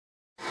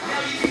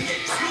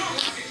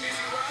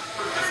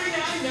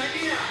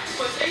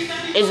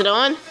Is it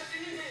on?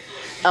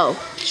 Oh.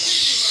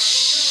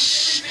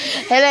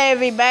 Hello,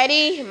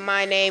 everybody.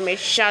 My name is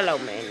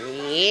Shalom.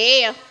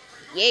 Yeah.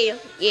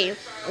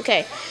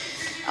 Okay.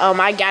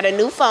 I got a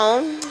new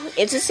phone.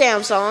 It's a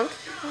Samsung.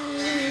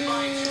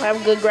 I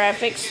have good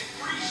graphics.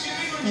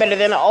 Better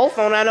than an old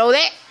phone, I know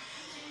that.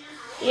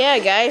 Yeah,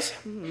 guys.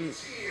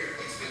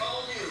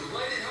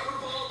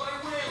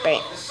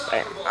 Bam.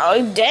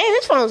 Oh, dang,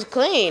 this phone's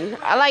clean.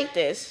 I like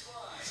this.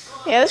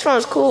 Yeah, this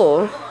phone's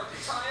cool.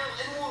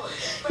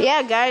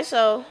 Yeah, guys,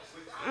 so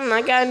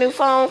I got a new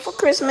phone for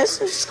Christmas.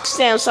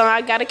 Samsung.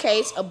 I got a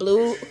case, a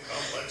blue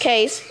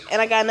case,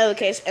 and I got another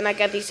case, and I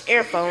got these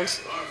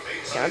earphones.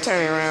 Can I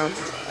turn it around?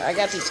 I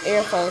got these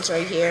earphones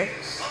right here.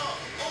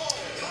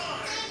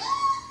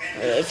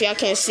 If y'all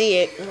can't see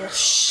it, well,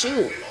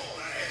 shoot.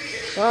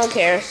 I don't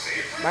care.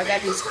 I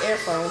got these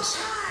earphones.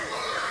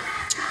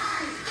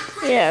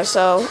 Yeah,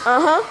 so,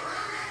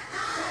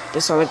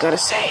 That's all I gotta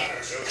say.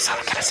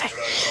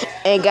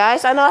 And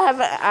guys, I know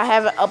I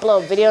haven't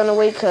uploaded video in a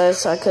week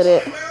because I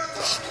couldn't.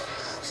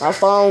 My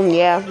phone,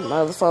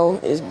 my other phone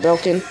is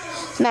broken.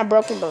 It's not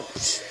broken, but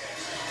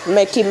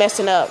may keep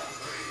messing up.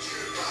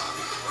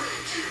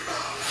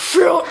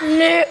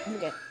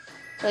 Okay.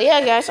 So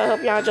yeah, guys, I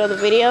hope y'all enjoyed the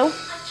video. I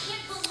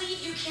can't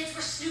believe you kids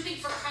were snooping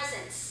for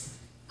presents.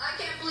 I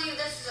can't believe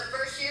this is the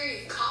first year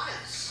you've caught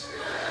us.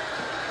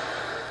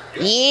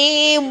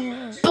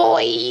 Yeah,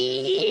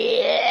 boy.